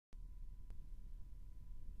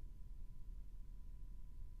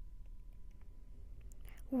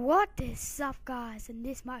What is up, guys? And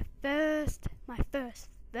this is my first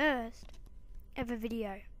ever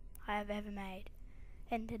video I have ever made.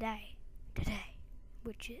 And today,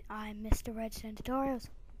 which I'm Mr. Redstone Tutorials.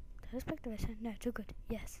 Did I expect the redstone? No, too good.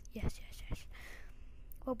 Yes.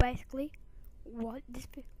 Well, basically, this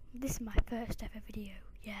is my first ever video.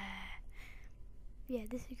 Yeah,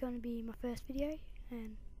 this is going to be my first video,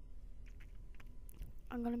 and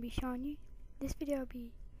I'm going to be showing you. This video will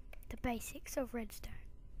be the basics of redstone.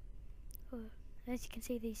 As you can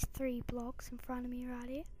see, these 3 blocks in front of me right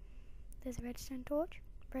here. There's a redstone torch,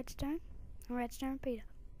 redstone, and redstone repeater.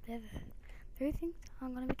 They're the 3 things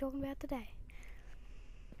I'm going to be talking about today.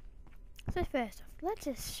 So first off, let's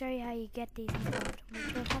just show you how you get these involved.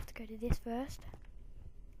 You'll have to go to this first.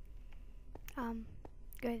 Go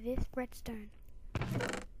to this redstone.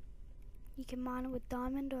 You can mine it with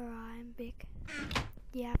diamond or iron pick.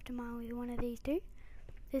 You have to mine with one of these 2.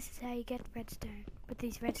 This is how you get redstone, with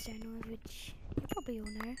these redstone ores, which you probably all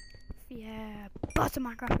know. Yeah, boss of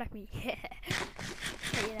Minecraft like me. Yeah.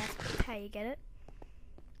 So yeah, that's how you get it.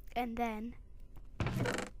 And then,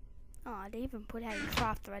 I'd even put how you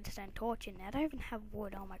craft the redstone torch in there. I don't even have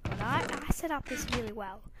wood. Oh my god, I set up this really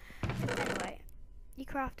well. Anyway, you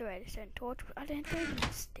craft a redstone torch. I don't even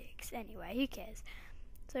have sticks. Anyway, who cares?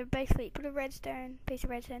 So basically, you put a piece of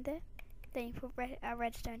redstone there. Then you put a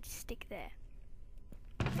redstone stick there.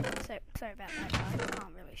 So sorry about that, guys. I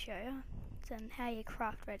can't really show you. So how you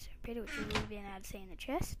craft redstone repeater, which you will be able to see in the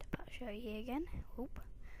chest, but I'll show you here again. Oop.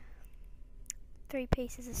 3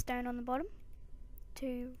 pieces of stone on the bottom,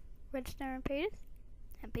 2 redstone repeaters,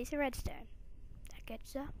 and a piece of redstone. That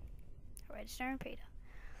gets you a redstone repeater,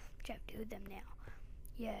 which I have to do with them now.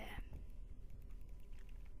 Yeah.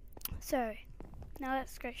 So now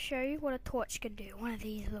let's go show you what a torch can do. One of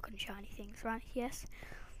these looking shiny things, right? Yes.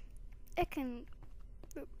 It can.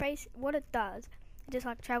 What it does, it just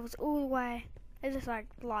like travels all the way. It just like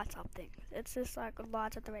lights up things. It's just like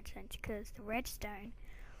lights up the redstone, because the redstone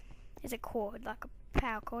is a cord, like a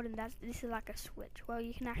power cord, and this is like a switch. Well,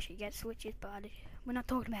 you can actually get switches, but we're not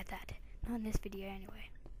talking about that. Not in this video anyway.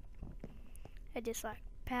 It just like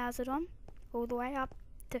powers it on all the way up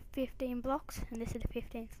to 15 blocks, and this is the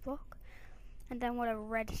 15th block. And then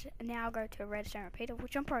now I'll go to a redstone repeater,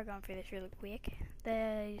 which I'm probably going through this really quick.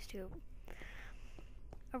 There's 2.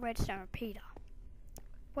 A redstone repeater.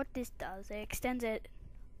 What this does, it extends it,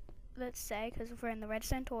 let's say, because we're in the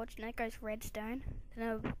redstone torch, and it goes redstone, then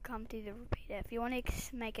it'll come to the repeater. If you want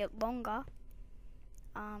to make it longer,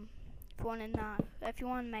 if you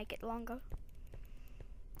want to make it longer,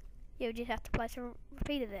 you just have to place a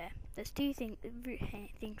repeater there. There's 2 things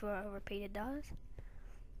what a repeater does.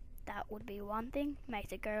 That would be one thing,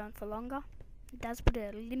 makes it go on for longer. It does put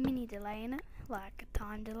a mini delay in it, like a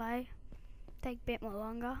time delay. Take a bit more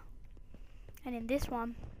longer. And in this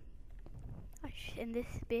one, in this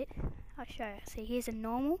bit, I'll show you. See, here's a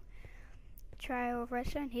normal trail of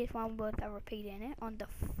redstone. Here's one with a repeater in it. On the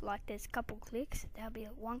like, there's a couple clicks. That'll be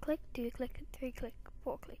 1 click, 2 click, 3 click,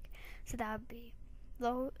 4 click. So that would be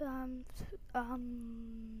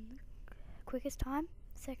quickest time,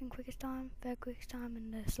 second quickest time, third quickest time,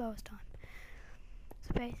 and the slowest time.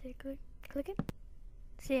 So basically, click it.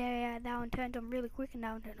 See, yeah, that one turned on really quick, and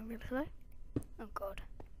that one turned on really slow. Oh god.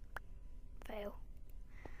 Fail.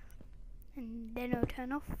 And then it'll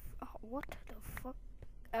turn off. Oh, what the fuck?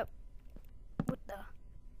 Oh. What the?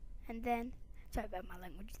 And then, sorry about my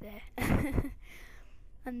language there.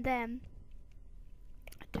 And then,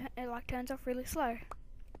 it like turns off really slow.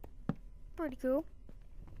 Pretty cool.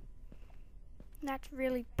 That's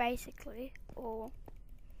really basically all.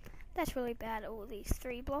 That's really bad, all these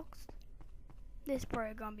 3 blocks. This is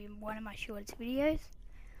probably gonna be one of my shortest videos.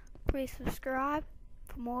 Please subscribe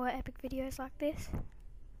for more epic videos like this.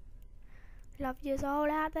 Love yous all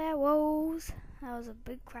out there. Woes. That was a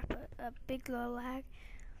big little lag.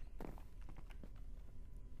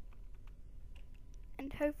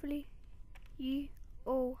 And hopefully you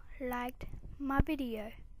all liked my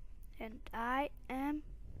video. And I am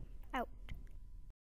out.